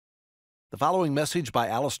The following message by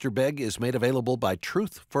Alistair Begg is made available by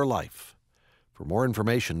Truth for Life. For more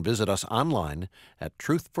information, visit us online at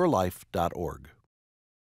truthforlife.org.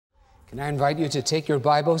 Can I invite you to take your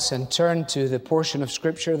Bibles and turn to the portion of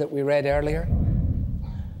Scripture that we read earlier?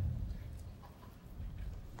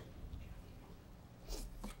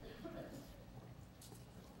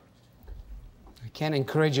 I can't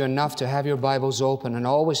encourage you enough to have your Bibles open and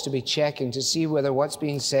always to be checking to see whether what's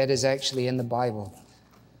being said is actually in the Bible.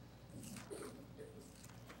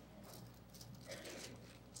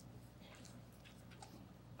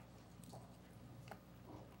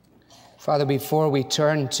 Father, before we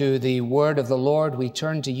turn to the word of the Lord, we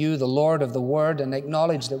turn to you, the Lord of the word, and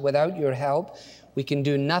acknowledge that without your help, we can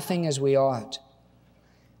do nothing as we ought.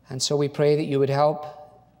 And so we pray that you would help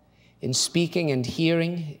in speaking and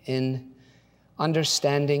hearing, in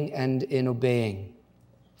understanding and in obeying.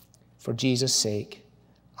 For Jesus' sake,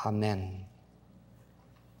 amen.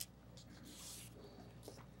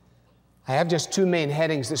 I have just two main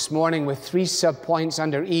headings this morning with three subpoints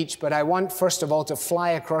under each, but I want first of all to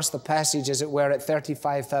fly across the passage, as it were, at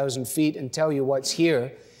 35,000 feet and tell you what's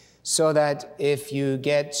here, so that if you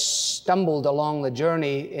get stumbled along the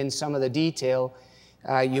journey in some of the detail,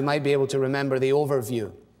 you might be able to remember the overview.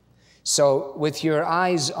 So with your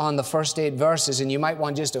eyes on the first 8 verses, and you might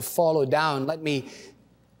want just to follow down, let me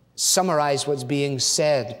summarize what's being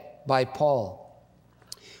said by Paul.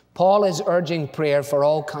 Paul is urging prayer for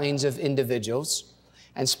all kinds of individuals,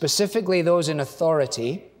 and specifically those in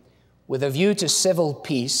authority, with a view to civil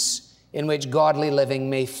peace in which godly living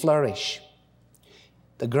may flourish.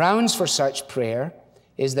 The grounds for such prayer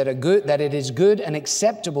is that it is good and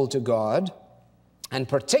acceptable to God, and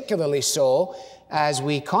particularly so as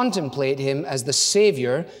we contemplate Him as the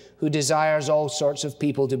Savior who desires all sorts of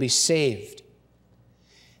people to be saved.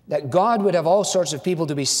 That God would have all sorts of people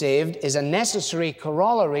to be saved is a necessary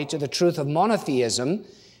corollary to the truth of monotheism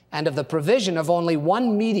and of the provision of only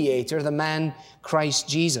one mediator, the man Christ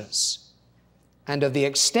Jesus, and of the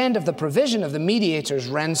extent of the provision of the mediator's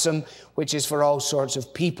ransom, which is for all sorts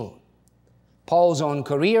of people. Paul's own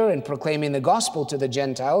career in proclaiming the gospel to the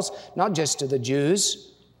Gentiles, not just to the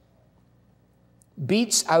Jews,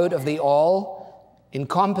 beats out of the all,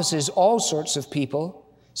 encompasses all sorts of people.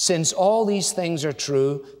 Since all these things are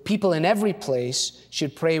true, people in every place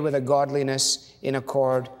should pray with a godliness in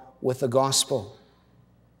accord with the gospel.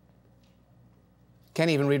 Can't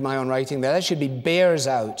even read my own writing there. That should be bears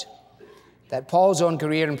out. That Paul's own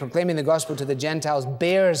career in proclaiming the gospel to the Gentiles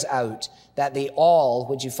bears out that the all,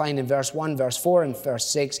 which you find in verse 1, verse 4, and verse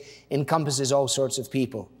 6, encompasses all sorts of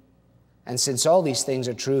people. And since all these things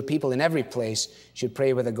are true, people in every place should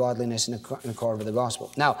pray with a godliness in accord with the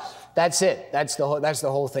gospel. Now, that's it. That's the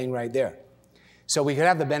whole thing right there. So we could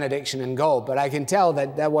have the benediction and go, but I can tell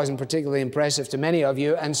that that wasn't particularly impressive to many of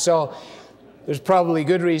you, and so there's probably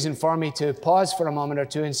good reason for me to pause for a moment or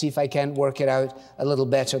two and see if I can't work it out a little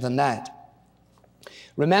better than that.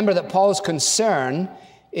 Remember that Paul's concern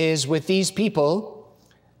is with these people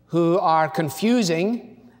who are confusing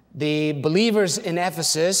the believers in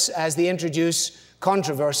Ephesus as they introduce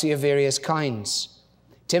controversy of various kinds.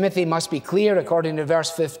 Timothy must be clear, according to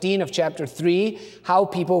verse 15 of chapter 3, how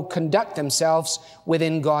people conduct themselves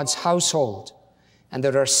within God's household. And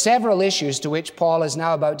there are several issues to which Paul is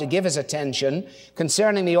now about to give his attention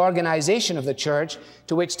concerning the organization of the church,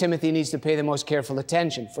 to which Timothy needs to pay the most careful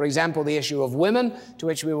attention. For example, the issue of women, to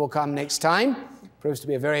which we will come next time. Proves to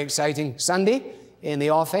be a very exciting Sunday in the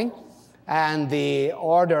offing. And the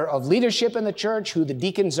order of leadership in the church, who the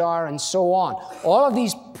deacons are, and so on. All of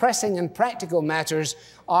these pressing and practical matters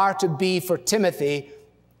are to be for Timothy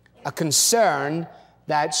a concern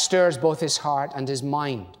that stirs both his heart and his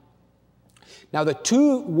mind. Now, the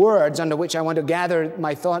two words under which I want to gather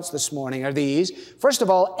my thoughts this morning are these. First of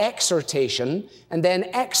all, exhortation, and then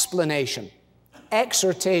explanation.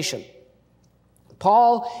 Exhortation.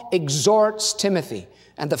 Paul exhorts Timothy.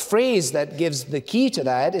 And the phrase that gives the key to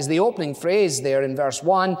that is the opening phrase there in verse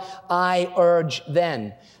 1, I urge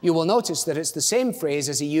then. You will notice that it's the same phrase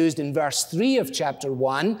as he used in verse 3 of chapter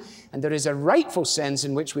 1, and there is a rightful sense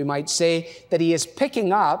in which we might say that he is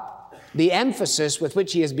picking up the emphasis with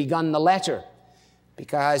which he has begun the letter,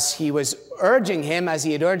 because he was urging him, as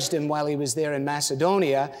he had urged him while he was there in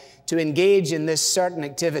Macedonia, to engage in this certain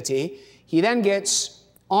activity. He then gets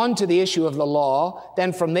onto the issue of the law,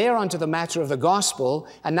 then from there onto the matter of the gospel,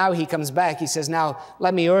 and now he comes back. He says, now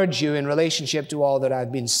let me urge you in relationship to all that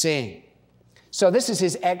I've been saying. So this is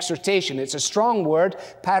his exhortation. It's a strong word,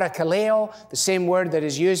 parakaleo, the same word that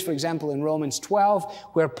is used, for example, in Romans 12,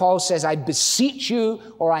 where Paul says, I beseech you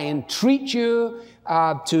or I entreat you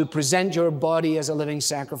to present your body as a living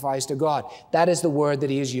sacrifice to God. That is the word that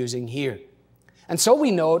he is using here. And so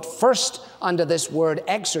we note, first under this word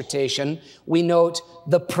exhortation, we note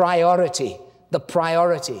the priority. The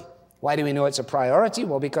priority. Why do we know it's a priority?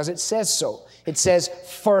 Well, because it says so. It says,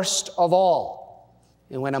 first of all.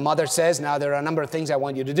 And when a mother says, now there are a number of things I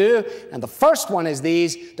want you to do, and the first one is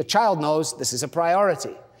these, the child knows this is a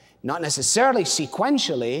priority. Not necessarily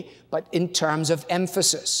sequentially, but in terms of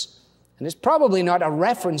emphasis. And it's probably not a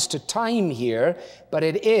reference to time here, but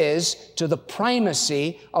it is to the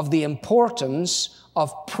primacy of the importance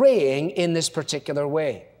of praying in this particular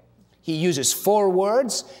way. He uses 4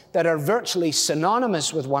 words that are virtually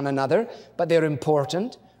synonymous with one another, but they're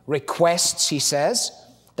important. Requests, he says,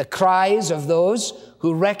 the cries of those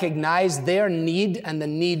who recognize their need and the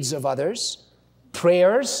needs of others.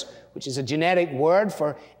 Prayers, which is a generic word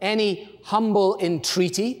for any humble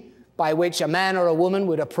entreaty by which a man or a woman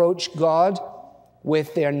would approach God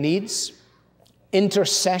with their needs.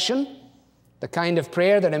 Intercession, the kind of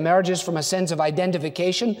prayer that emerges from a sense of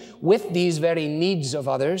identification with these very needs of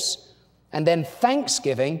others. And then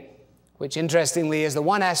thanksgiving, which interestingly is the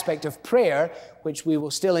one aspect of prayer which we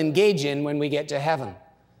will still engage in when we get to heaven.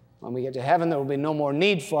 When we get to heaven, there will be no more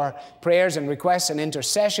need for prayers and requests and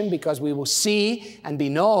intercession because we will see and be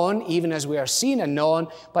known even as we are seen and known,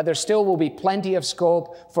 but there still will be plenty of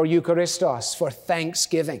scope for Eucharistos, for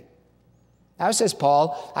thanksgiving. Now, says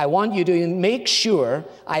Paul, I want you to make sure,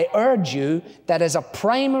 I urge you, that as a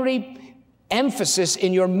primary emphasis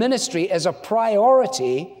in your ministry, as a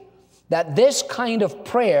priority, that this kind of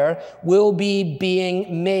prayer will be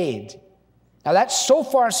being made. Now that's so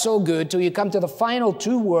far so good till you come to the final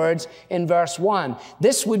 2 words in verse 1.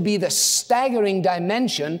 This would be the staggering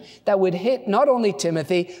dimension that would hit not only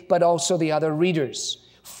Timothy, but also the other readers.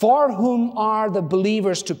 For whom are the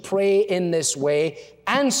believers to pray in this way?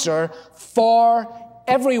 Answer, for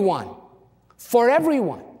everyone. For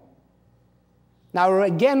everyone. Now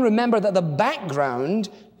again, remember that the background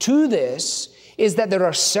to this is that there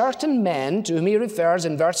are certain men, to whom he refers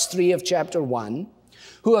in verse 3 of chapter 1,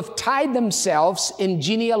 who have tied themselves in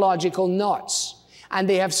genealogical knots, and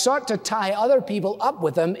they have sought to tie other people up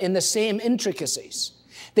with them in the same intricacies.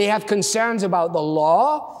 They have concerns about the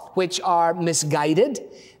law, which are misguided.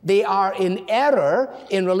 They are in error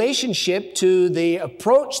in relationship to the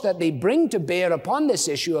approach that they bring to bear upon this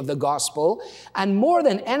issue of the gospel, and more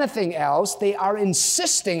than anything else, they are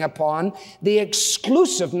insisting upon the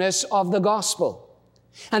exclusiveness of the gospel.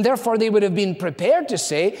 And therefore, they would have been prepared to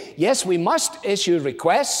say, yes, we must issue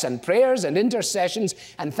requests and prayers and intercessions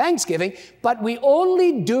and thanksgiving, but we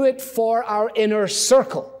only do it for our inner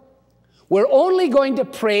circle. We're only going to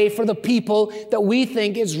pray for the people that we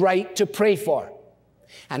think is right to pray for.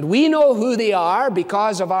 And we know who they are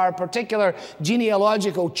because of our particular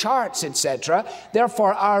genealogical charts, etc.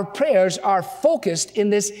 Therefore, our prayers are focused in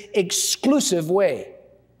this exclusive way.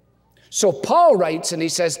 So Paul writes, and he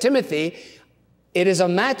says, Timothy, it is a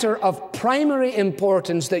matter of primary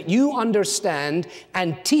importance that you understand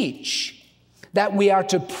and teach that we are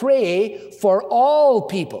to pray for all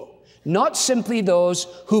people, not simply those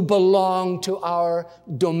who belong to our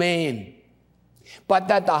domain, but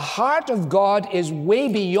that the heart of God is way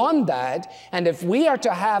beyond that, and if we are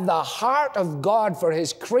to have the heart of God for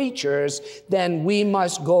His creatures, then we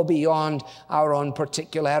must go beyond our own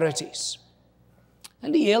particularities.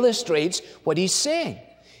 And he illustrates what he's saying.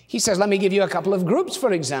 He says, let me give you a couple of groups,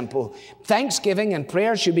 for example. Thanksgiving and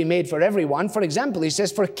prayer should be made for everyone. For example, he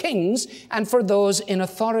says, for kings and for those in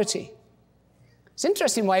authority. It's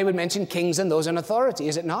interesting why he would mention kings and those in authority,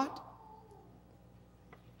 is it not?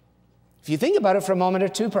 If you think about it for a moment or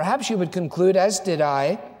two, perhaps you would conclude, as did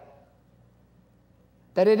I,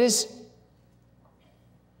 that it is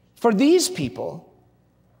for these people,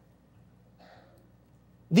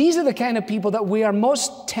 these are the kind of people that we are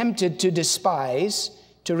most tempted to despise,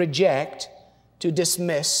 to reject, to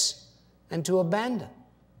dismiss, and to abandon.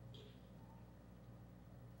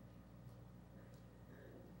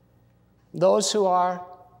 Those who are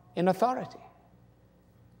in authority.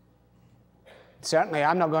 Certainly,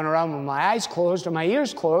 I'm not going around with my eyes closed or my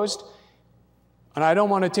ears closed, and I don't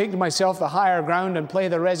want to take to myself the higher ground and play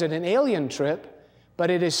the resident alien trip, but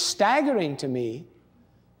it is staggering to me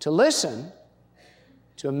to listen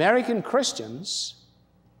to American Christians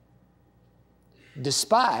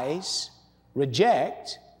despise,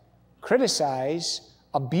 reject, criticize,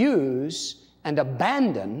 abuse, and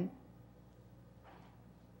abandon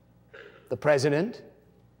the president,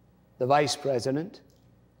 the vice president,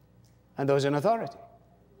 and those in authority.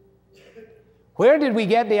 Where did we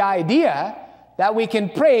get the idea that we can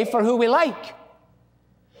pray for who we like?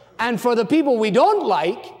 And for the people we don't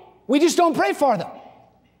like, we just don't pray for them.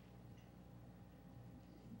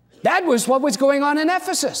 That was what was going on in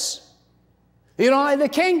Ephesus. You don't like the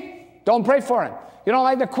king? Don't pray for him. You don't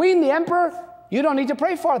like the queen, the emperor? You don't need to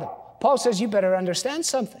pray for them. Paul says you better understand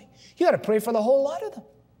something. You got to pray for the whole lot of them.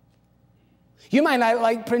 You might not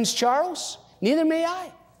like Prince Charles. Neither may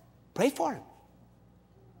I. Pray for him.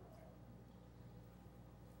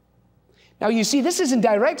 Now, you see, this is in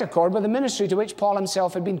direct accord with the ministry to which Paul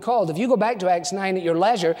himself had been called. If you go back to Acts 9 at your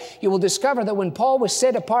leisure, you will discover that when Paul was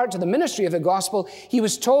set apart to the ministry of the gospel, he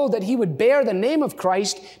was told that he would bear the name of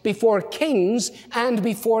Christ before kings and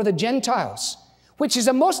before the Gentiles, which is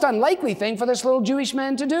a most unlikely thing for this little Jewish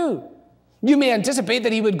man to do. You may anticipate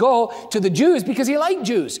that he would go to the Jews because he liked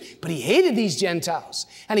Jews, but he hated these Gentiles,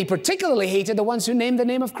 and he particularly hated the ones who named the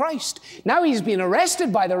name of Christ. Now he's been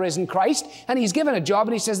arrested by the risen Christ, and he's given a job,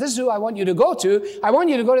 and he says, this is who I want you to go to. I want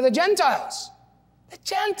you to go to the Gentiles. The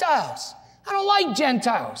Gentiles. I don't like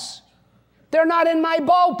Gentiles. They're not in my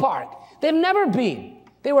ballpark. They've never been.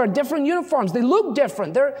 They wear different uniforms. They look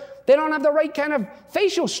different. They don't have the right kind of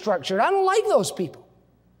facial structure. I don't like those people.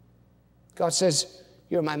 God says,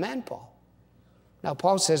 you're my man, Paul. Now,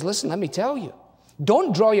 Paul says, listen, let me tell you,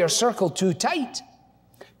 don't draw your circle too tight.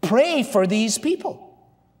 Pray for these people.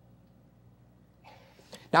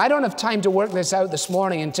 Now, I don't have time to work this out this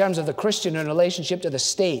morning in terms of the Christian in relationship to the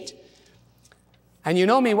state. And you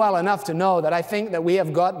know me well enough to know that I think that we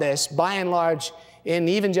have got this, by and large, in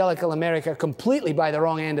evangelical America, completely by the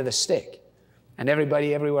wrong end of the stick. And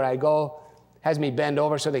everybody, everywhere I go, has me bend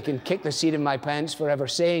over so they can kick the seat in my pants for ever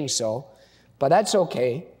saying so. But that's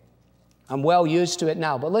okay. I'm well used to it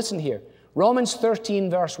now. But listen here. Romans 13,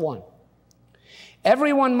 verse 1.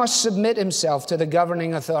 Everyone must submit himself to the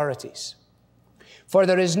governing authorities. For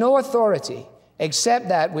there is no authority except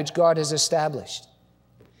that which God has established.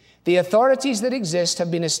 The authorities that exist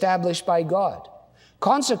have been established by God.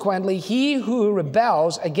 Consequently, he who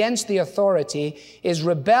rebels against the authority is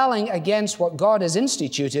rebelling against what God has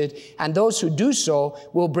instituted, and those who do so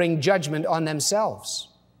will bring judgment on themselves.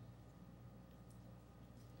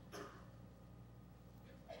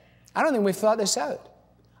 I don't think we've thought this out.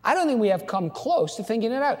 I don't think we have come close to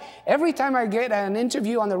thinking it out. Every time I get an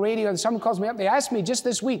interview on the radio and someone calls me up, they ask me just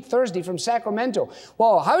this week, Thursday, from Sacramento,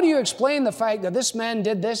 well, how do you explain the fact that this man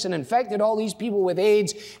did this and infected all these people with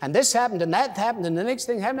AIDS, and this happened and that happened and the next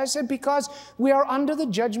thing happened? I said, because we are under the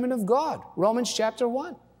judgment of God. Romans chapter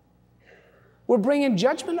 1. We're bringing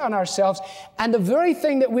judgment on ourselves, and the very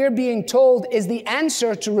thing that we're being told is the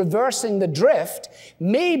answer to reversing the drift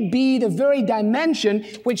may be the very dimension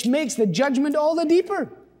which makes the judgment all the deeper.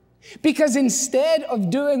 Because instead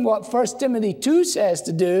of doing what 1 Timothy 2 says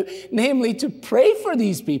to do, namely to pray for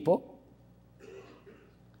these people,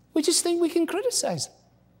 we just think we can criticize them,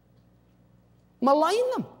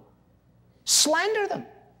 malign them, slander them,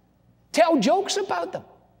 tell jokes about them.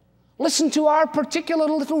 Listen to our particular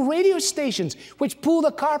little radio stations which pull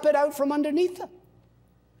the carpet out from underneath them.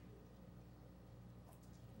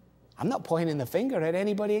 I'm not pointing the finger at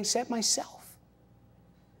anybody except myself.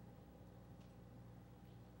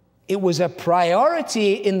 It was a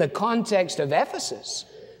priority in the context of Ephesus.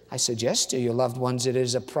 I suggest to you, loved ones, it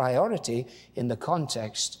is a priority in the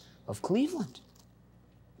context of Cleveland.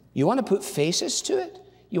 You want to put faces to it?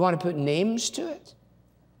 You want to put names to it?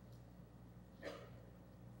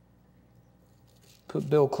 Put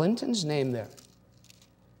Bill Clinton's name there.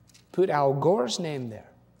 Put Al Gore's name there.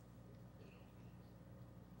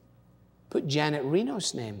 Put Janet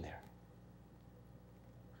Reno's name there.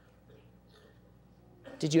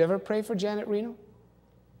 Did you ever pray for Janet Reno?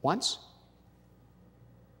 Once?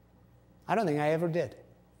 I don't think I ever did.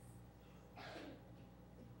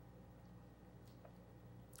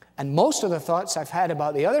 And most of the thoughts I've had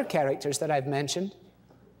about the other characters that I've mentioned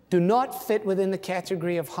do not fit within the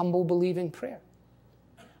category of humble believing prayer.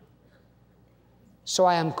 So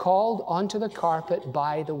I am called onto the carpet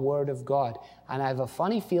by the Word of God. And I have a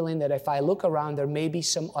funny feeling that if I look around, there may be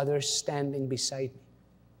some others standing beside me.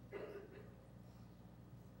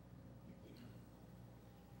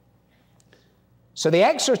 So the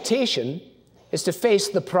exhortation is to face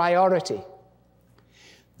the priority.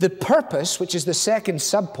 The purpose, which is the second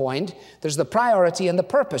subpoint, there's the priority and the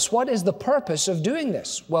purpose. What is the purpose of doing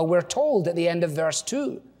this? Well, we're told at the end of verse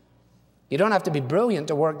 2. You don't have to be brilliant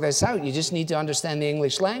to work this out. You just need to understand the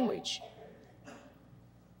English language.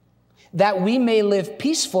 That we may live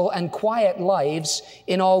peaceful and quiet lives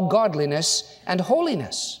in all godliness and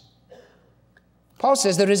holiness. Paul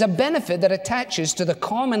says there is a benefit that attaches to the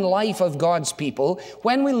common life of God's people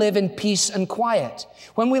when we live in peace and quiet,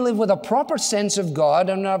 when we live with a proper sense of God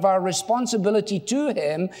and of our responsibility to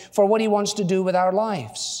Him for what He wants to do with our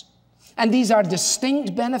lives. And these are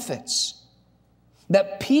distinct benefits,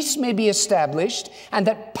 that peace may be established and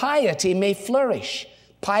that piety may flourish.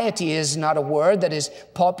 Piety is not a word that is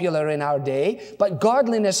popular in our day, but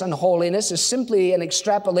godliness and holiness is simply an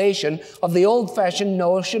extrapolation of the old-fashioned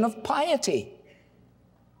notion of piety.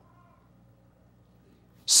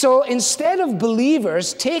 So instead of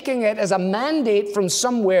believers taking it as a mandate from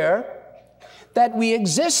somewhere that we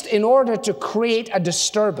exist in order to create a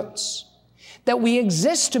disturbance, that we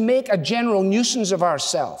exist to make a general nuisance of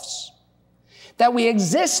ourselves, that we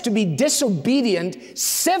exist to be disobedient,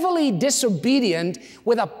 civilly disobedient,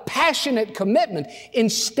 with a passionate commitment.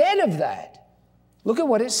 Instead of that, look at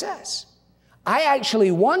what it says. I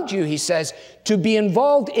actually want you, he says, to be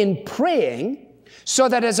involved in praying, so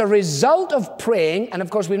that as a result of praying, and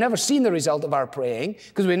of course we've never seen the result of our praying,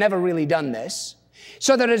 because we've never really done this,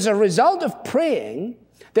 so that as a result of praying,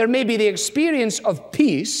 there may be the experience of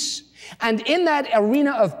peace, and in that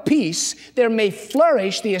arena of peace, there may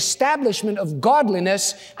flourish the establishment of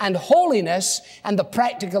godliness and holiness and the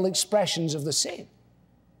practical expressions of the same.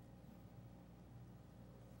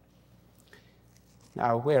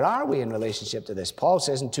 Now, where are we in relationship to this? Paul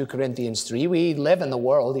says in 2 Corinthians 3, we live in the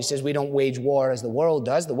world. He says we don't wage war as the world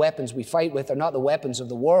does. The weapons we fight with are not the weapons of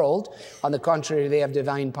the world. On the contrary, they have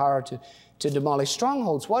divine power to demolish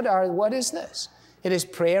strongholds. What is this? It is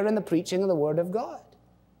prayer and the preaching of the Word of God.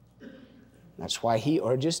 That's why he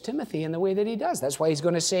urges Timothy in the way that he does. That's why he's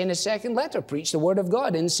going to say in his second letter, preach the Word of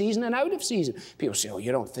God in season and out of season. People say, oh,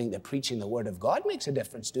 you don't think that preaching the Word of God makes a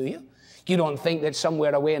difference, do you? You don't think that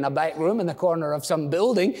somewhere away in a back room in the corner of some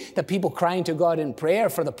building, that people crying to God in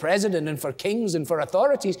prayer for the president and for kings and for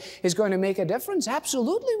authorities is going to make a difference?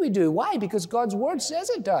 Absolutely we do. Why? Because God's Word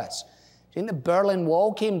says it does. Do you think the Berlin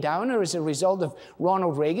Wall came down as a result of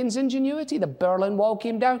Ronald Reagan's ingenuity? The Berlin Wall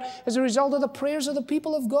came down as a result of the prayers of the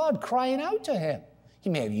people of God crying out to Him.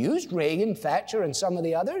 He may have used Reagan, Thatcher, and some of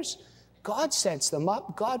the others. God sets them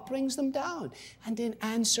up. God brings them down. And in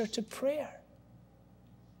answer to prayer.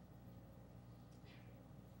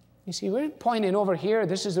 You see, we're pointing over here,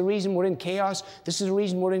 this is the reason we're in chaos, this is the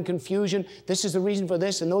reason we're in confusion, this is the reason for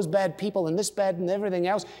this and those bad people and this bad and everything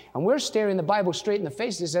else. And we're staring the Bible straight in the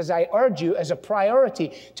face. It says, I urge you as a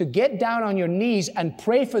priority to get down on your knees and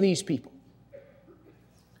pray for these people.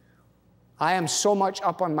 I am so much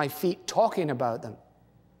up on my feet talking about them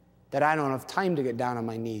that I don't have time to get down on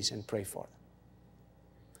my knees and pray for them.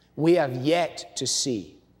 We have yet to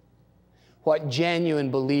see what genuine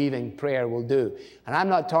believing prayer will do. And I'm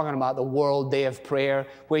not talking about the World Day of Prayer,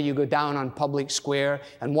 where you go down on public square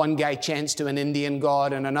and one guy chants to an Indian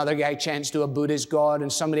god and another guy chants to a Buddhist god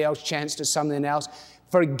and somebody else chants to something else.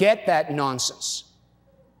 Forget that nonsense.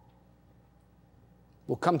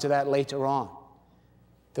 We'll come to that later on.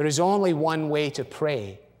 There is only one way to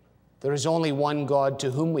pray. There is only one God to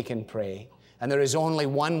whom we can pray. And there is only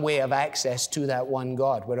one way of access to that one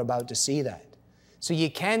God. We're about to see that. So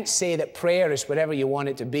you can't say that prayer is whatever you want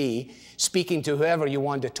it to be, speaking to whoever you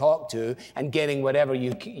want to talk to, and getting whatever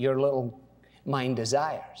your little mind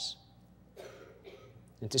desires.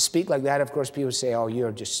 And to speak like that, of course, people say, oh,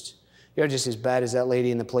 you're just as bad as that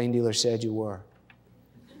lady in the plain dealer said you were.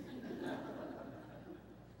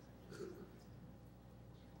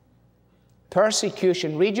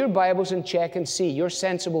 Persecution, read your Bibles and check and see. You're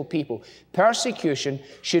sensible people. Persecution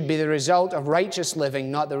should be the result of righteous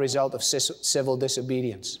living, not the result of civil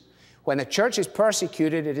disobedience. When the church is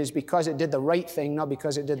persecuted, it is because it did the right thing, not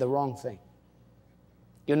because it did the wrong thing.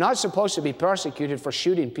 You're not supposed to be persecuted for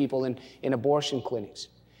shooting people in abortion clinics.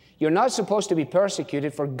 You're not supposed to be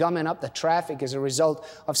persecuted for gumming up the traffic as a result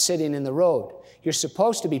of sitting in the road. You're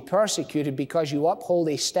supposed to be persecuted because you uphold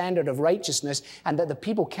a standard of righteousness and that the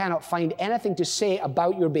people cannot find anything to say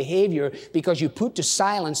about your behavior because you put to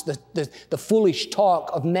silence the foolish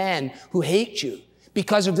talk of men who hate you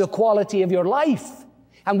because of the quality of your life.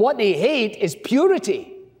 And what they hate is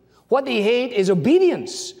purity. What they hate is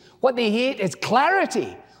obedience. What they hate is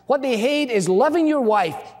clarity. What they hate is loving your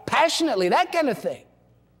wife passionately, that kind of thing.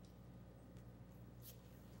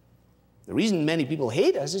 The reason many people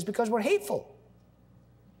hate us is because we're hateful.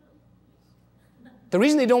 The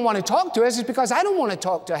reason they don't want to talk to us is because I don't want to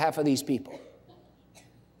talk to half of these people.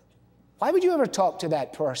 Why would you ever talk to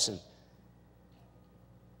that person?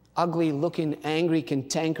 Ugly-looking, angry,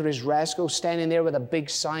 cantankerous rascal standing there with a big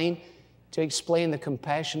sign to explain the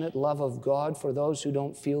compassionate love of God for those who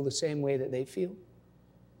don't feel the same way that they feel.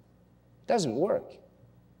 It doesn't work. You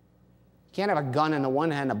can't have a gun in the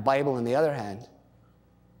one hand, a Bible in the other hand.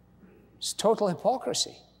 It's total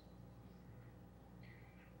hypocrisy.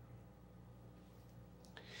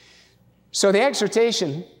 So the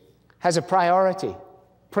exhortation has a priority.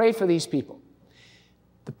 Pray for these people.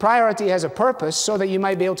 The priority has a purpose so that you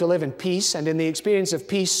might be able to live in peace, and in the experience of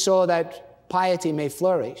peace so that piety may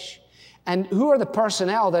flourish. And who are the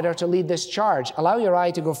personnel that are to lead this charge? Allow your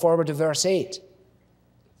eye to go forward to verse 8.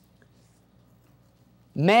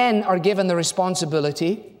 Men are given the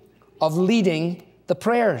responsibility of leading the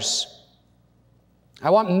prayers. I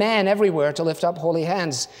want men everywhere to lift up holy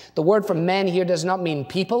hands. The word for men here does not mean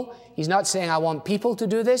people. He's not saying, I want people to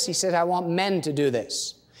do this. He said, I want men to do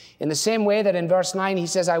this. In the same way that in verse 9, he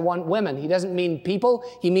says, I want women. He doesn't mean people.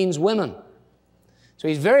 He means women. So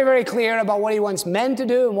he's very, very clear about what he wants men to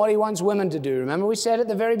do and what he wants women to do. Remember we said at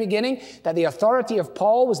the very beginning that the authority of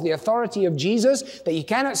Paul was the authority of Jesus, that you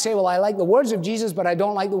cannot say, well, I like the words of Jesus, but I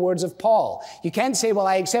don't like the words of Paul. You can't say, well,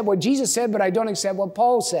 I accept what Jesus said, but I don't accept what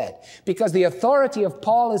Paul said. Because the authority of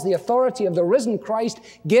Paul is the authority of the risen Christ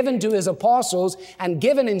given to his apostles, and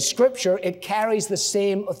given in Scripture, it carries the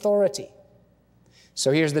same authority.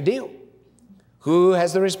 So here's the deal. Who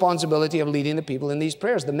has the responsibility of leading the people in these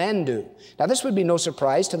prayers? The men do. Now, this would be no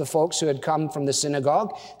surprise to the folks who had come from the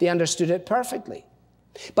synagogue. They understood it perfectly.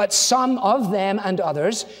 But some of them and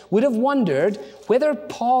others would have wondered whether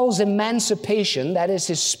Paul's emancipation, that is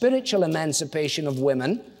his spiritual emancipation of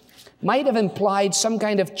women, might have implied some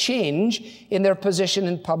kind of change in their position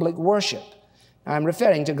in public worship. I'm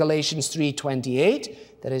referring to Galatians 3:28.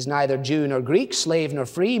 That is neither Jew nor Greek, slave nor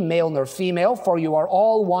free, male nor female, for you are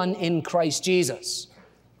all one in Christ Jesus.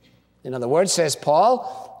 In other words, says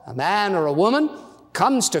Paul, a man or a woman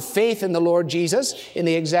comes to faith in the Lord Jesus in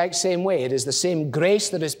the exact same way. It is the same grace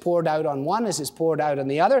that is poured out on one as is poured out on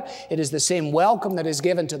the other. It is the same welcome that is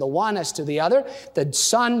given to the one as to the other. The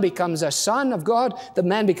son becomes a son of God. The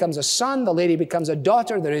man becomes a son. The lady becomes a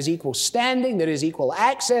daughter. There is equal standing. There is equal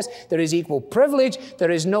access. There is equal privilege.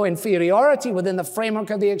 There is no inferiority within the framework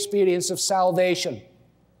of the experience of salvation.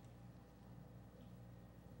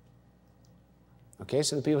 Okay,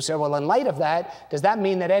 so the people say, well, in light of that, does that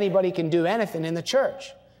mean that anybody can do anything in the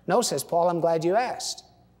church? No, says Paul, I'm glad you asked.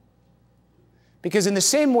 Because in the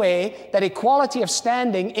same way that equality of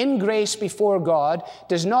standing in grace before God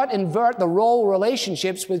does not invert the role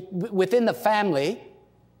relationships within the family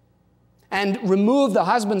and remove the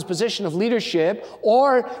husband's position of leadership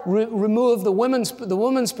or remove the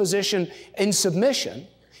woman's position in submission,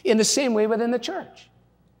 in the same way within the church.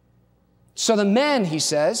 So the men, he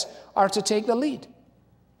says, are to take the lead.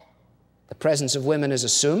 The presence of women is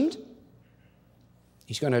assumed.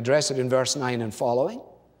 He's going to address it in verse 9 and following.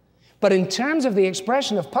 But in terms of the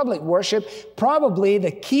expression of public worship, probably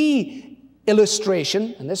the key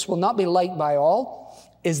illustration, and this will not be liked by all,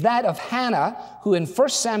 is that of Hannah, who in 1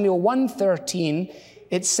 Samuel 1:13,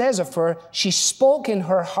 it says of her, she spoke in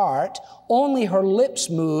her heart, only her lips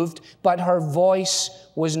moved, but her voice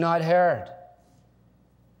was not heard.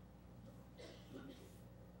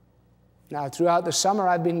 Now, throughout the summer,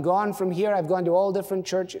 I've been gone from here. I've gone to all different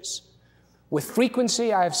churches. With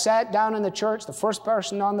frequency, I have sat down in the church. The first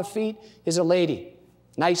person on the feet is a lady,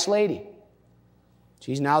 nice lady.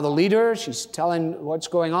 She's now the leader. She's telling what's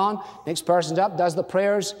going on. Next person's up, does the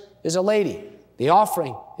prayers, is a lady. The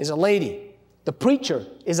offering is a lady. The preacher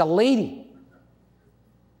is a lady.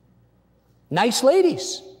 Nice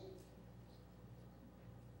ladies.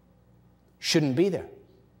 Shouldn't be there.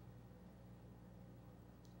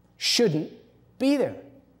 Shouldn't be there.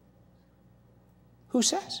 Who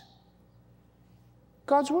says?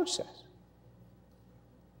 God's Word says.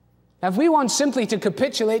 Now, if we want simply to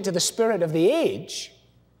capitulate to the spirit of the age,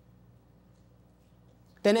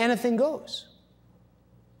 then anything goes.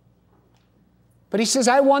 But he says,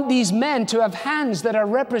 I want these men to have hands that are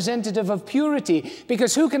representative of purity,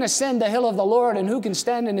 because who can ascend the hill of the Lord and who can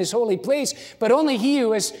stand in his holy place? But only he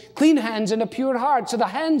who has clean hands and a pure heart. So the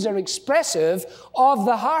hands are expressive of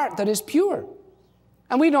the heart that is pure.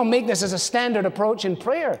 And we don't make this as a standard approach in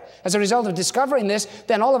prayer. As a result of discovering this,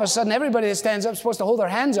 then all of a sudden everybody that stands up is supposed to hold their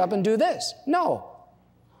hands up and do this. No.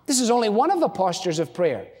 This is only one of the postures of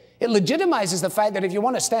prayer. It legitimizes the fact that if you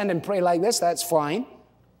want to stand and pray like this, that's fine.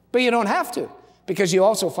 But you don't have to. Because you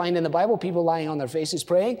also find in the Bible people lying on their faces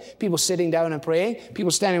praying, people sitting down and praying,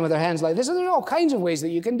 people standing with their hands like this. And there's all kinds of ways that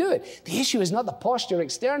you can do it. The issue is not the posture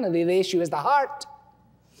externally. The issue is the heart.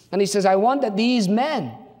 And he says, I want that these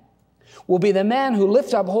men will be the men who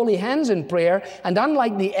lift up holy hands in prayer, and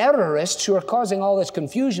unlike the errorists who are causing all this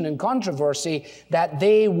confusion and controversy, that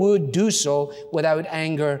they would do so without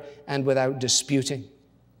anger and without disputing.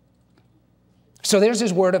 So there's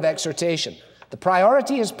his word of exhortation. The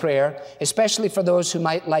priority is prayer, especially for those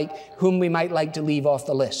whom we might like to leave off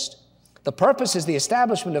the list. The purpose is the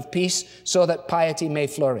establishment of peace so that piety may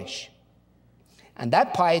flourish. And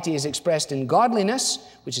that piety is expressed in godliness,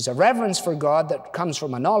 which is a reverence for God that comes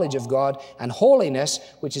from a knowledge of God, and holiness,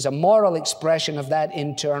 which is a moral expression of that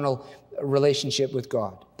internal relationship with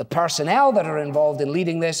God. The personnel that are involved in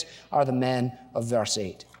leading this are the men of verse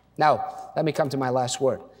 8. Now, let me come to my last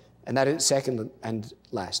word, and that is second and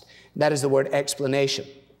last. That is the word explanation.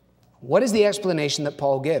 What is the explanation that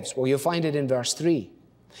Paul gives? Well, you'll find it in verse 3.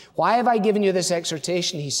 Why have I given you this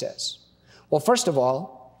exhortation, he says? Well, first of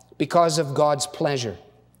all, because of God's pleasure.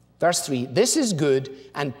 Verse 3, this is good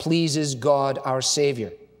and pleases God our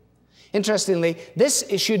Savior. Interestingly, this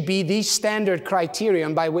should be the standard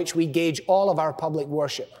criterion by which we gauge all of our public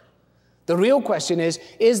worship. The real question is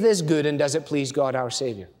this good and does it please God our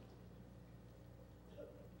Savior?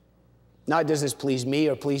 Not does this please me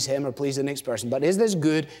or please him or please the next person, but is this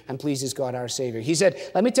good and pleases God our Savior? He said,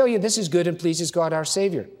 let me tell you, this is good and pleases God our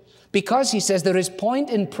Savior. Because, he says, there is point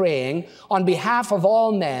in praying on behalf of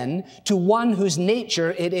all men to one whose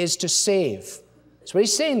nature it is to save. That's what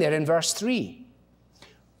he's saying there in verse 3.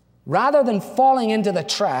 Rather than falling into the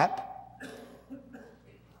trap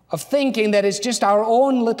of thinking that it's just our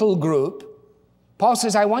own little group, Paul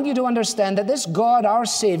says, I want you to understand that this God, our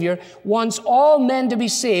Savior, wants all men to be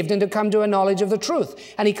saved and to come to a knowledge of the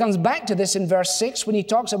truth. And he comes back to this in verse 6 when he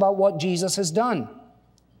talks about what Jesus has done.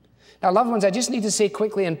 Now, loved ones, I just need to say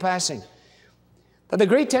quickly in passing that the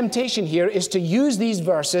great temptation here is to use these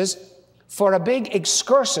verses for a big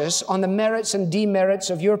excursus on the merits and demerits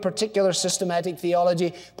of your particular systematic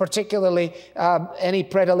theology, particularly any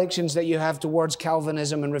predilections that you have towards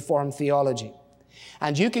Calvinism and Reformed theology.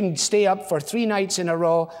 And you can stay up for 3 nights in a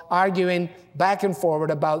row arguing back and forward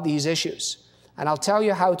about these issues. And I'll tell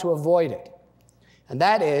you how to avoid it. And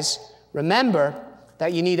that is, remember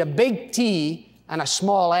that you need a big T and a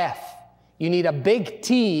small f. You need a big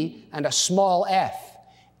T and a small f.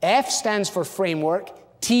 F stands for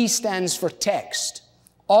framework. T stands for text.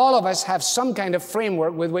 All of us have some kind of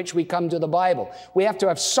framework with which we come to the Bible. We have to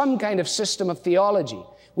have some kind of system of theology.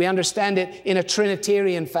 We understand it in a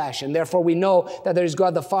Trinitarian fashion. Therefore, we know that there is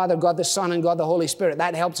God the Father, God the Son, and God the Holy Spirit.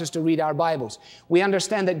 That helps us to read our Bibles. We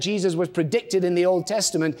understand that Jesus was predicted in the Old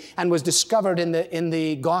Testament and was discovered in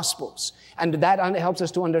the Gospels. And that helps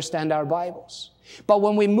us to understand our Bibles. But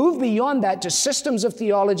when we move beyond that to systems of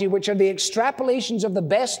theology, which are the extrapolations of the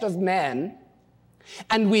best of men,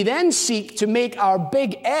 and we then seek to make our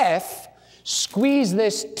big F squeeze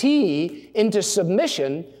this T into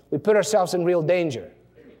submission, we put ourselves in real danger.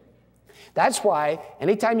 That's why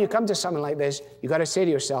anytime you come to something like this, you've got to say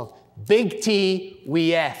to yourself, big T,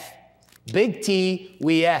 we F. Big T,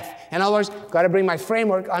 we F. In other words, I've got to bring my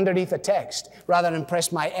framework underneath the text rather than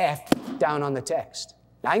press my F down on the text.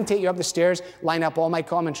 Now, I can take you up the stairs, line up all my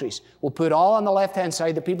commentaries. We'll put all on the left-hand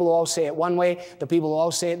side, the people who all say it one way, the people who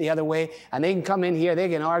all say it the other way, and they can come in here, they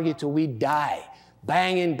can argue till we die.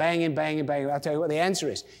 Banging, banging, banging, banging. I'll tell you what the answer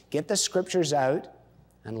is. Get the Scriptures out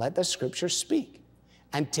and let the Scriptures speak.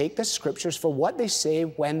 And take the Scriptures for what they say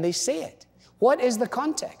when they say it. What is the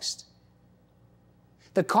context?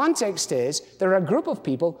 The context is there are a group of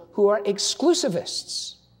people who are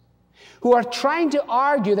exclusivists, who are trying to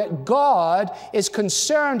argue that God is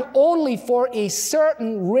concerned only for a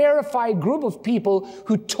certain rarefied group of people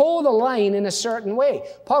who toe the line in a certain way.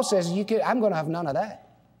 Paul says, I'm going to have none of that.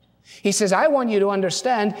 He says, I want you to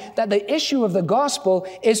understand that the issue of the gospel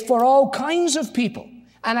is for all kinds of people.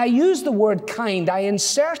 And I use the word kind, I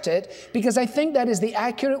insert it because I think that is the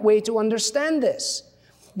accurate way to understand this.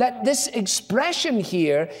 That this expression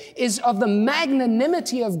here is of the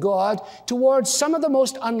magnanimity of God towards some of the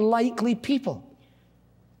most unlikely people.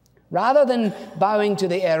 Rather than bowing to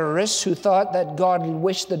the errorists who thought that God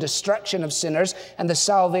wished the destruction of sinners and the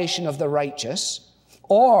salvation of the righteous,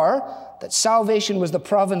 or that salvation was the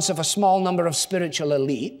province of a small number of spiritual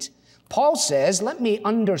elite, Paul says, let me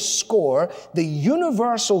underscore the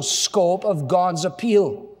universal scope of God's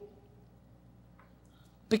appeal.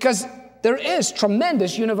 Because there is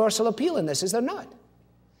tremendous universal appeal in this, is there not?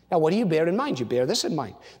 Now, what do you bear in mind? You bear this in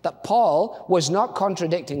mind, that Paul was not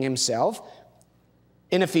contradicting himself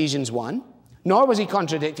in Ephesians 1, nor was he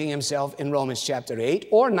contradicting himself in Romans chapter 8,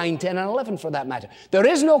 or 9, 10, and 11 for that matter. There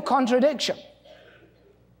is no contradiction.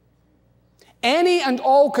 Any and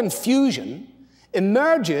all confusion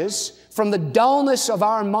emerges from the dullness of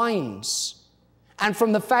our minds and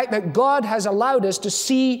from the fact that God has allowed us to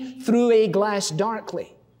see through a glass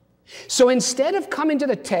darkly. So instead of coming to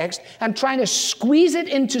the text and trying to squeeze it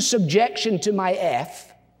into subjection to my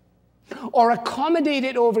F or accommodate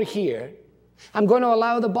it over here, I'm going to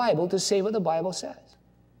allow the Bible to say what the Bible says.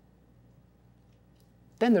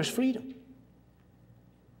 Then there's freedom.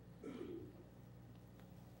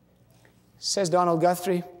 Says Donald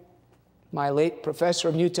Guthrie, my late professor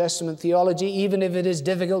of New Testament theology, even if it is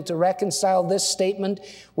difficult to reconcile this statement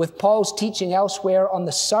with Paul's teaching elsewhere on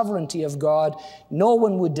the sovereignty of God, no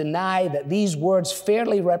one would deny that these words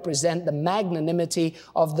fairly represent the magnanimity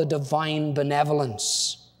of the divine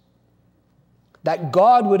benevolence. That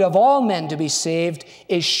God would have all men to be saved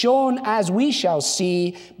is shown, as we shall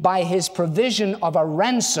see, by his provision of a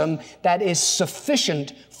ransom that is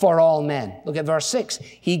sufficient for all men. Look at verse 6.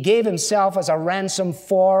 He gave himself as a ransom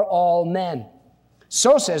for all men.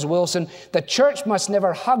 So, says Wilson, the church must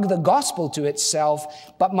never hug the gospel to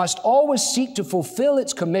itself, but must always seek to fulfill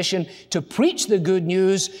its commission to preach the good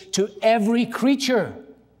news to every creature.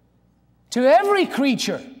 To every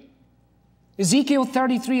creature. Ezekiel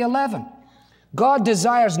 33:11. God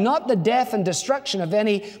desires not the death and destruction of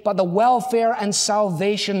any, but the welfare and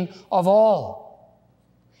salvation of all.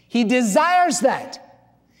 He desires that.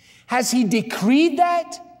 Has he decreed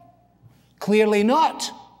that? Clearly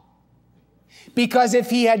not. Because if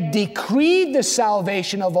he had decreed the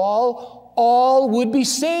salvation of all would be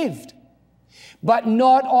saved. But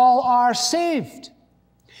not all are saved.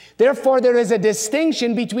 Therefore, there is a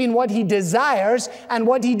distinction between what he desires and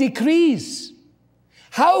what he decrees.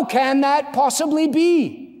 How can that possibly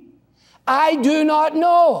be? I do not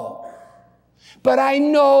know, but I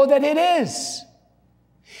know that it is.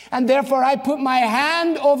 And therefore I put my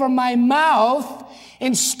hand over my mouth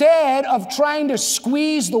instead of trying to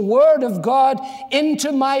squeeze the Word of God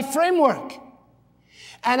into my framework.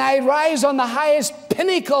 And I rise on the highest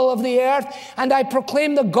pinnacle of the earth and I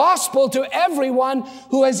proclaim the gospel to everyone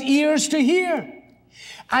who has ears to hear.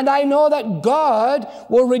 And I know that God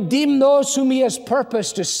will redeem those whom he has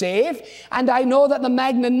purposed to save. And I know that the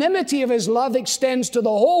magnanimity of his love extends to the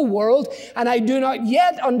whole world. And I do not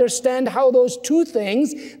yet understand how those two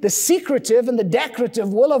things, the secretive and the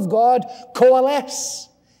decorative will of God, coalesce.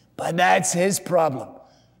 But that's his problem.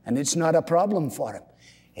 And it's not a problem for him.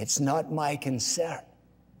 It's not my concern.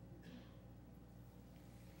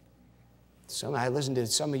 I listen to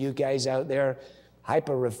some of you guys out there,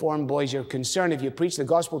 hyper-reformed boys, you're concerned if you preach the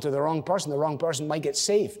gospel to the wrong person might get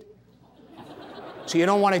saved. So you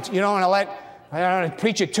don't want to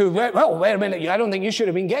preach it to, well, wait a minute, I don't think you should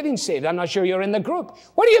have been getting saved. I'm not sure you're in the group.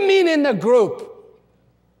 What do you mean in the group?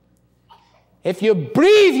 If you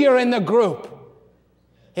breathe, you're in the group.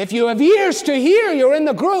 If you have ears to hear, you're in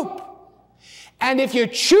the group. And if you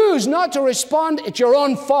choose not to respond, it's your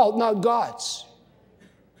own fault, not God's.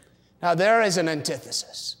 Now there is an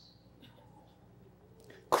antithesis.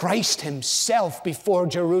 Christ himself before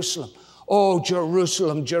Jerusalem. Oh,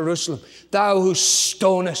 Jerusalem, Jerusalem, thou who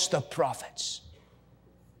stonest the prophets.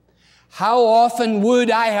 How often would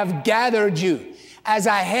I have gathered you as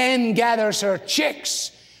a hen gathers her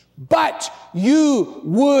chicks, but you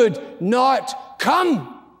would not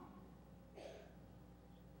come.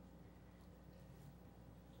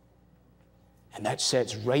 And that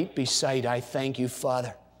sits right beside, I thank you,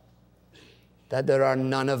 Father, that there are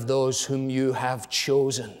none of those whom you have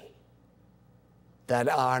chosen that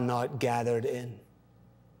are not gathered in.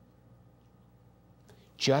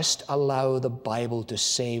 Just allow the Bible to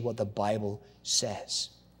say what the Bible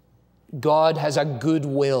says. God has a good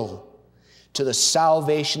will to the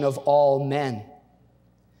salvation of all men.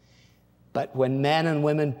 But when men and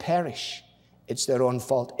women perish, it's their own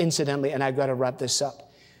fault. Incidentally, and I've got to wrap this up,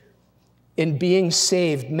 in being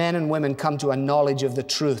saved, men and women come to a knowledge of the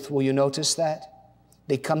truth. Will you notice that?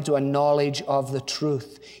 They come to a knowledge of the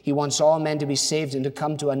truth. He wants all men to be saved and to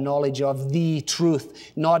come to a knowledge of the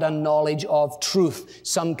truth, not a knowledge of truth,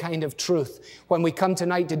 some kind of truth. When we come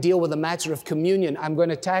tonight to deal with the matter of communion, I'm going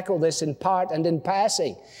to tackle this in part and in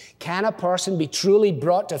passing. Can a person be truly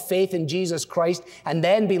brought to faith in Jesus Christ and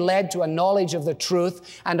then be led to a knowledge of the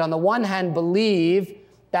truth and on the one hand believe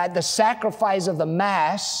that the sacrifice of the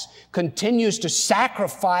Mass continues to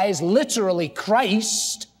sacrifice literally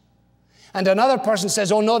Christ, and another person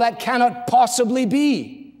says, oh no, that cannot possibly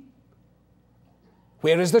be?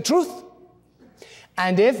 Where is the truth?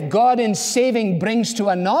 And if God in saving brings to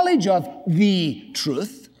a knowledge of the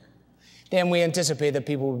truth, then we anticipate that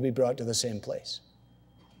people will be brought to the same place.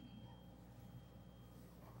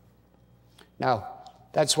 Now,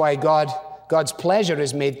 that's why God's pleasure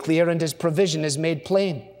is made clear and his provision is made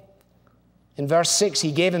plain. In verse 6,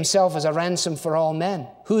 he gave himself as a ransom for all men.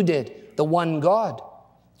 Who did? The one God.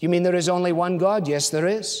 You mean there is only one God? Yes, there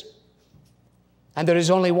is. And there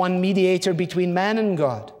is only one mediator between man and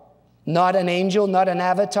God. Not an angel, not an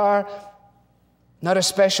avatar, not a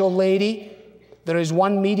special lady. There is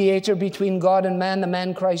one mediator between God and man, the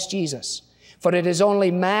man Christ Jesus. For it is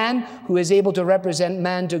only man who is able to represent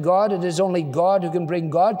man to God. It is only God who can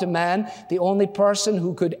bring God to man. The only person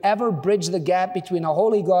who could ever bridge the gap between a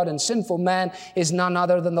holy God and sinful man is none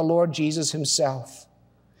other than the Lord Jesus himself.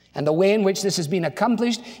 And the way in which this has been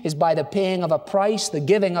accomplished is by the paying of a price, the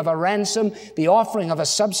giving of a ransom, the offering of a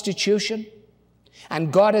substitution.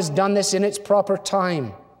 And God has done this in its proper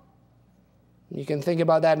time. You can think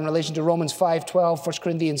about that in relation to Romans 5:12, 1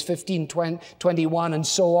 Corinthians 15:21, and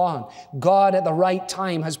so on. God at the right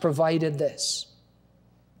time has provided this.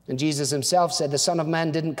 And Jesus himself said, the Son of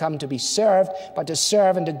Man didn't come to be served, but to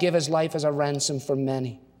serve and to give his life as a ransom for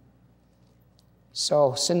many.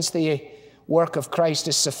 So, since the work of Christ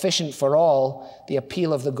is sufficient for all, the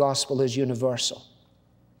appeal of the gospel is universal.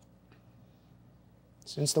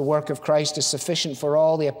 Since the work of Christ is sufficient for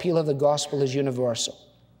all, the appeal of the gospel is universal.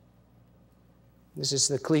 This is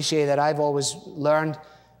the cliche that I've always learned,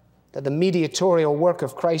 that the mediatorial work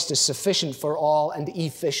of Christ is sufficient for all and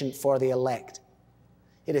efficient for the elect.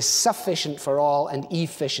 It is sufficient for all and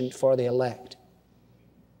efficient for the elect.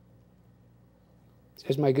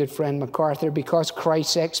 Says my good friend MacArthur, because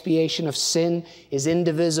Christ's expiation of sin is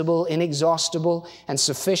indivisible, inexhaustible, and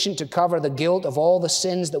sufficient to cover the guilt of all the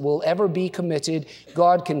sins that will ever be committed,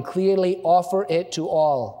 God can clearly offer it to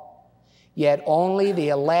all. Yet only the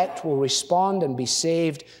elect will respond and be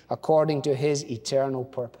saved according to his eternal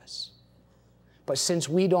purpose. But since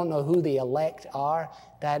we don't know who the elect are,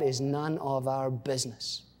 that is none of our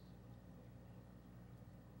business.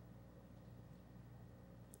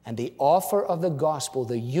 And the offer of the gospel,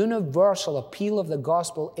 the universal appeal of the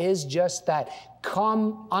gospel is just that.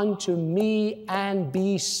 Come unto me and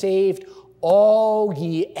be saved, all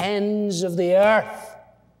ye ends of the earth.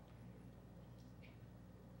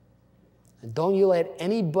 And don't you let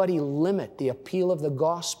anybody limit the appeal of the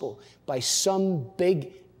gospel by some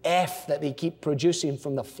big F that they keep producing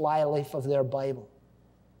from the flyleaf of their Bible.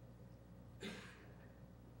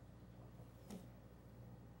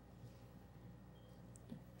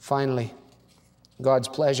 Finally, God's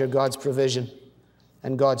pleasure, God's provision,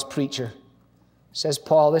 and God's preacher. Says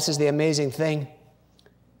Paul, this is the amazing thing.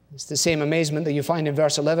 It's the same amazement that you find in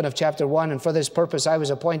verse 11 of chapter 1. And for this purpose I was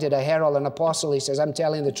appointed a herald, an apostle. He says, I'm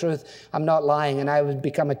telling the truth. I'm not lying. And I would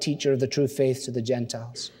become a teacher of the true faith to the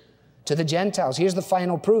Gentiles. To the Gentiles. Here's the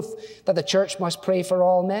final proof that the church must pray for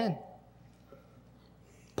all men.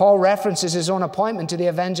 Paul references his own appointment to the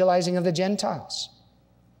evangelizing of the Gentiles.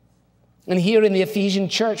 And here in the Ephesian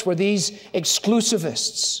church were these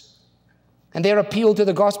exclusivists. And their appeal to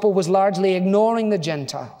the gospel was largely ignoring the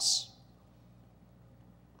Gentiles.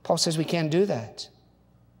 Paul says we can't do that.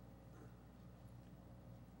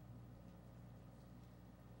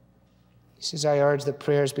 He says, I urge that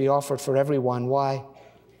prayers be offered for everyone. Why?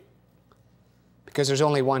 Because there's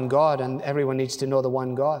only one God, and everyone needs to know the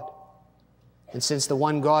one God. And since the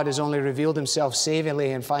one God has only revealed himself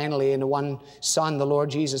savingly and finally in the one Son, the Lord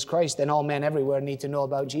Jesus Christ, then all men everywhere need to know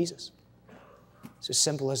about Jesus. It's as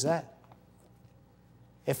simple as that.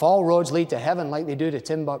 If all roads lead to heaven like they do to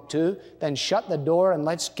Timbuktu, then shut the door and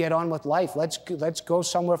let's get on with life. Let's go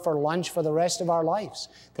somewhere for lunch for the rest of our lives.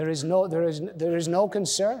 There is no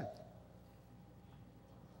concern.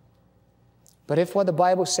 But if what the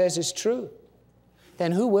Bible says is true,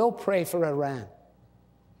 then who will pray for Iran?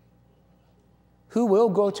 Who will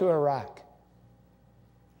go to Iraq?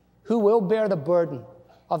 Who will bear the burden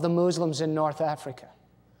of the Muslims in North Africa?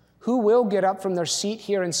 Who will get up from their seat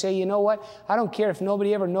here and say, you know what? I don't care if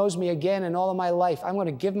nobody ever knows me again in all of my life. I'm going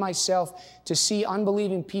to give myself to see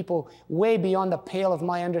unbelieving people way beyond the pale of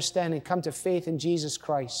my understanding come to faith in Jesus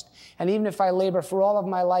Christ. And even if I labor for all of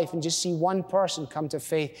my life and just see one person come to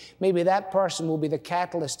faith, maybe that person will be the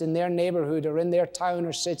catalyst in their neighborhood or in their town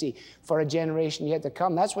or city for a generation yet to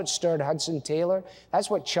come. That's what stirred Hudson Taylor.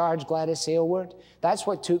 That's what charged Gladys Aylward. That's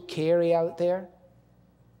what took Carey out there.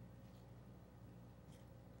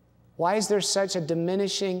 Why is there such a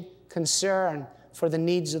diminishing concern for the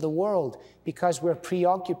needs of the world? Because we're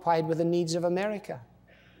preoccupied with the needs of America.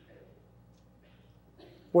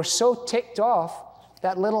 We're so ticked off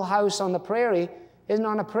that little house on the prairie isn't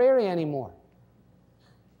on a prairie anymore.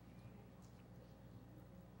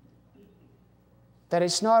 That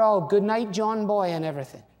it's not all good night, John boy, and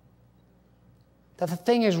everything. That the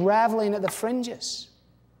thing is raveling at the fringes.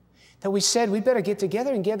 That we said we better get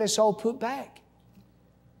together and get this all put back.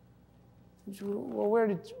 Well,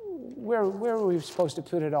 where were we supposed to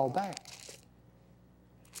put it all back?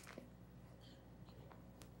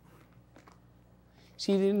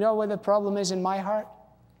 See, do you know what the problem is in my heart?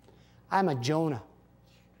 I'm a Jonah.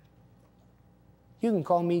 You can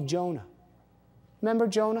call me Jonah. Remember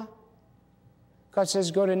Jonah? God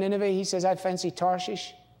says, go to Nineveh. He says, I fancy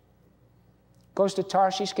Tarshish. Goes to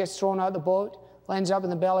Tarshish, gets thrown out of the boat, lands up in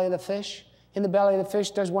the belly of the fish. In the belly of the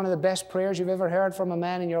fish does one of the best prayers you've ever heard from a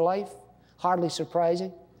man in your life. Hardly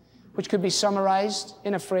surprising. Which could be summarized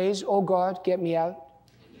in a phrase, "Oh God, get me out."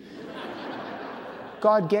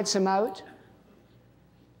 God gets him out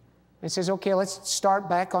and says, okay, let's start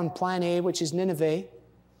back on plan A, which is Nineveh.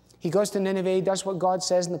 He goes to Nineveh, he does what God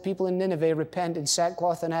says, and the people in Nineveh repent in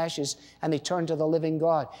sackcloth and ashes, and they turn to the living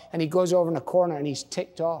God. And he goes over in a corner and he's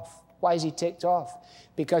ticked off. Why is he ticked off?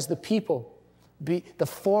 Because the people, the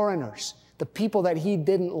foreigners, the people that he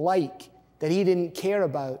didn't like, that he didn't care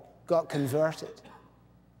about, got converted.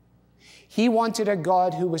 He wanted a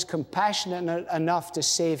God who was compassionate enough to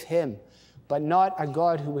save him, but not a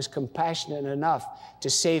God who was compassionate enough to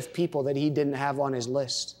save people that he didn't have on his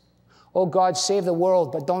list. Oh God, save the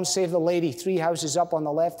world, but don't save the lady 3 houses up on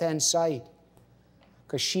the left-hand side,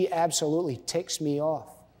 because she absolutely ticks me off.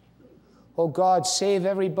 Oh God, save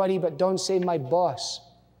everybody, but don't save my boss.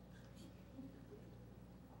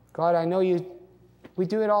 God, I know we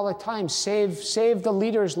do it all the time. Save the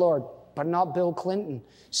leaders, Lord, but not Bill Clinton.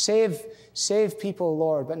 Save people,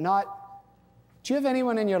 Lord, but not... Do you have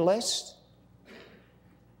anyone in your list?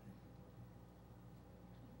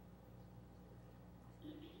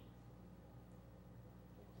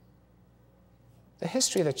 The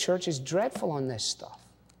history of the church is dreadful on this stuff.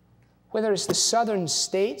 Whether it's the southern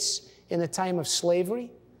states in the time of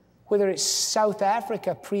slavery, whether it's South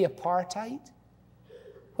Africa pre-apartheid,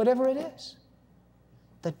 whatever it is.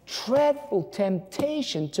 The dreadful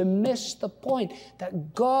temptation to miss the point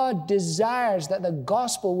that God desires that the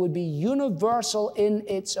gospel would be universal in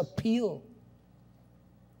its appeal,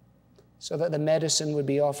 so that the medicine would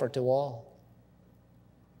be offered to all.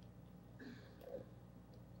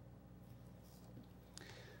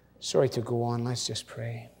 Sorry to go on, let's just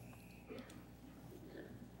pray.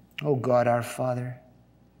 Oh God, our Father,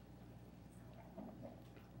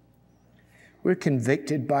 we're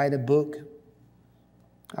convicted by the book.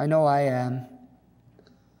 I know I am.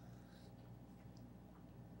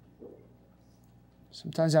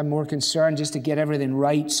 Sometimes I'm more concerned just to get everything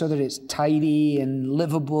right so that it's tidy and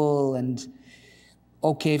livable and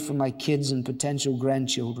okay for my kids and potential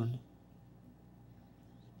grandchildren.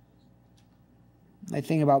 I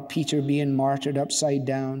think about Peter being martyred upside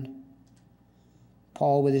down,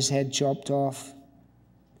 Paul with his head chopped off,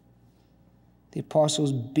 the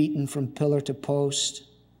apostles beaten from pillar to post,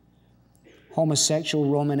 homosexual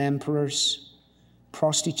Roman emperors,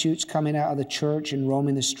 prostitutes coming out of the church and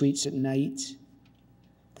roaming the streets at night,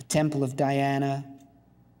 the temple of Diana,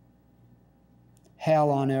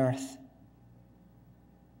 hell on earth.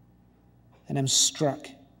 And I'm struck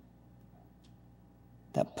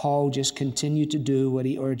that Paul just continued to do what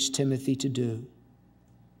he urged Timothy to do,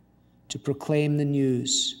 to proclaim the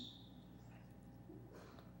news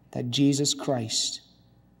that Jesus Christ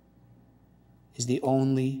is the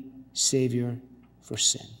only Savior for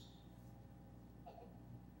sin.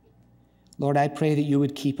 Lord, I pray that you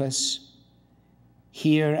would keep us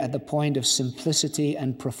here at the point of simplicity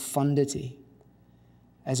and profundity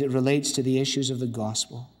as it relates to the issues of the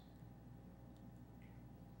gospel.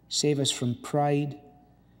 Save us from pride,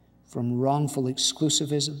 from wrongful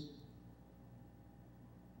exclusivism.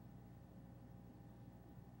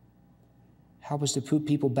 Help us to put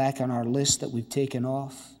people back on our list that we've taken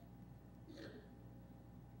off.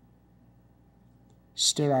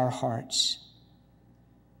 Stir our hearts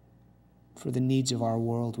for the needs of our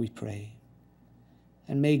world, we pray.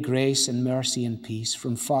 And may grace and mercy and peace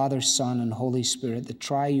from Father, Son, and Holy Spirit, the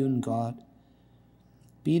triune God,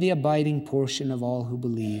 be the abiding portion of all who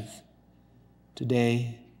believe,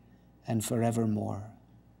 today and forevermore.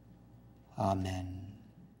 Amen.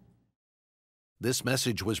 This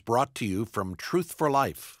message was brought to you from Truth for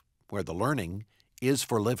Life, where the learning is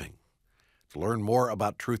for living. To learn more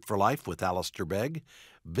about Truth for Life with Alistair Begg,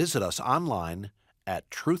 visit us online at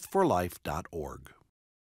truthforlife.org.